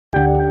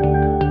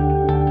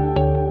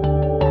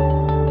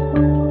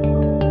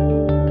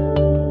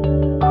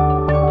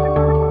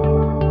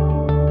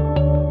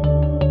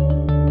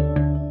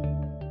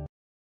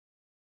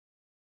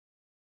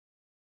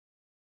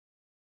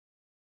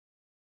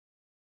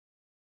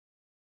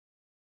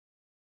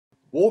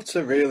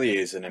Water really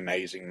is an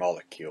amazing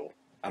molecule,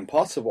 and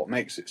part of what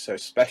makes it so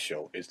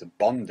special is the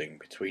bonding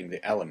between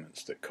the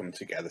elements that come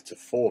together to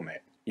form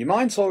it. You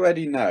might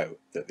already know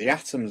that the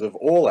atoms of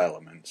all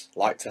elements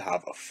like to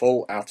have a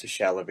full outer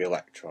shell of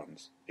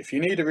electrons. If you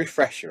need a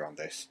refresher on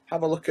this,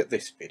 have a look at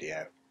this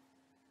video.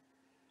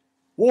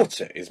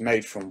 Water is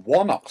made from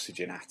one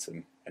oxygen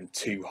atom and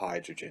two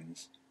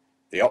hydrogens.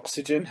 The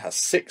oxygen has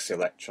 6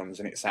 electrons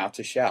in its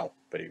outer shell,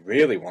 but it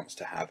really wants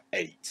to have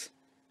 8.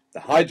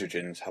 The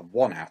hydrogens have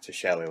 1 outer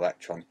shell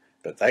electron,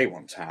 but they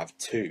want to have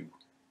 2.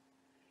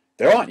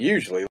 There aren't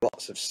usually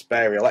lots of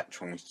spare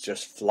electrons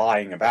just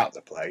flying about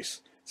the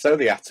place, so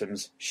the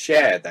atoms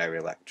share their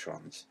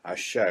electrons, as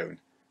shown,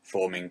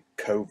 forming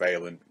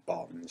covalent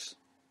bonds.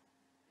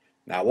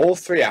 Now all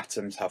 3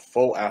 atoms have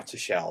full outer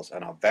shells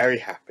and are very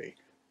happy.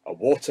 A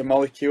water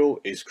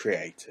molecule is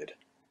created.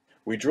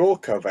 We draw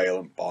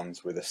covalent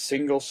bonds with a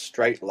single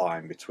straight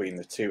line between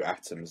the 2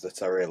 atoms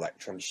that are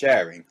electron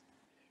sharing.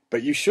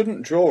 But you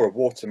shouldn't draw a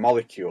water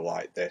molecule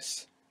like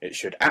this. It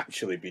should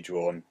actually be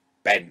drawn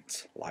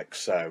bent, like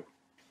so.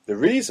 The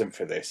reason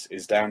for this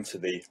is down to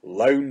the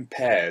lone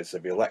pairs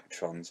of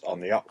electrons on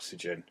the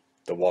oxygen,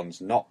 the ones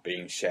not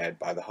being shared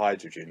by the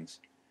hydrogens.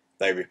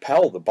 They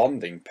repel the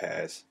bonding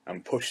pairs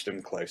and push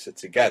them closer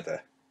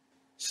together.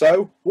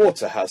 So,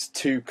 water has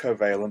 2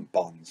 covalent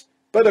bonds.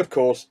 But of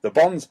course, the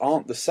bonds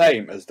aren't the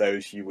same as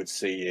those you would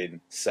see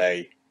in,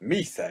 say,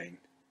 methane.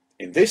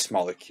 In this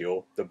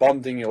molecule, the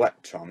bonding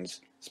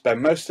electrons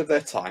spend most of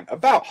their time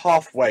about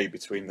halfway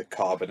between the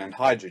carbon and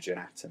hydrogen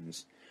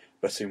atoms,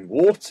 but in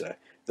water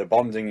the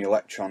bonding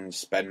electrons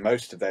spend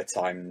most of their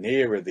time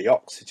nearer the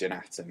oxygen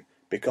atom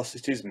because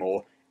it is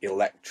more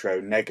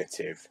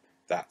electronegative,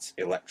 that's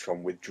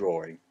electron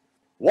withdrawing.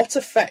 What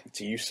effect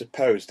do you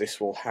suppose this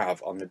will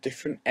have on the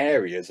different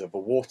areas of a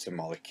water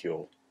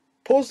molecule?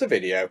 Pause the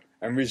video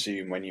and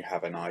resume when you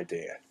have an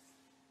idea.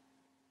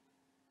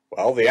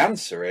 Well, the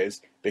answer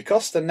is,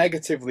 because the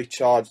negatively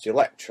charged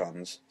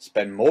electrons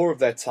spend more of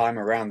their time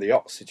around the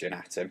oxygen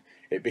atom,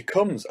 it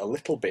becomes a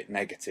little bit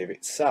negative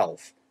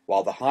itself,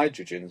 while the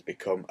hydrogens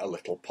become a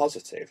little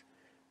positive.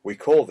 We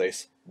call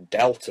this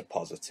delta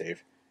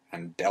positive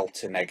and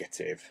delta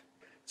negative.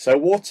 So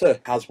water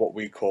has what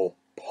we call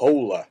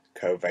polar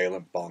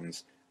covalent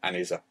bonds and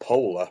is a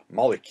polar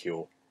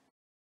molecule.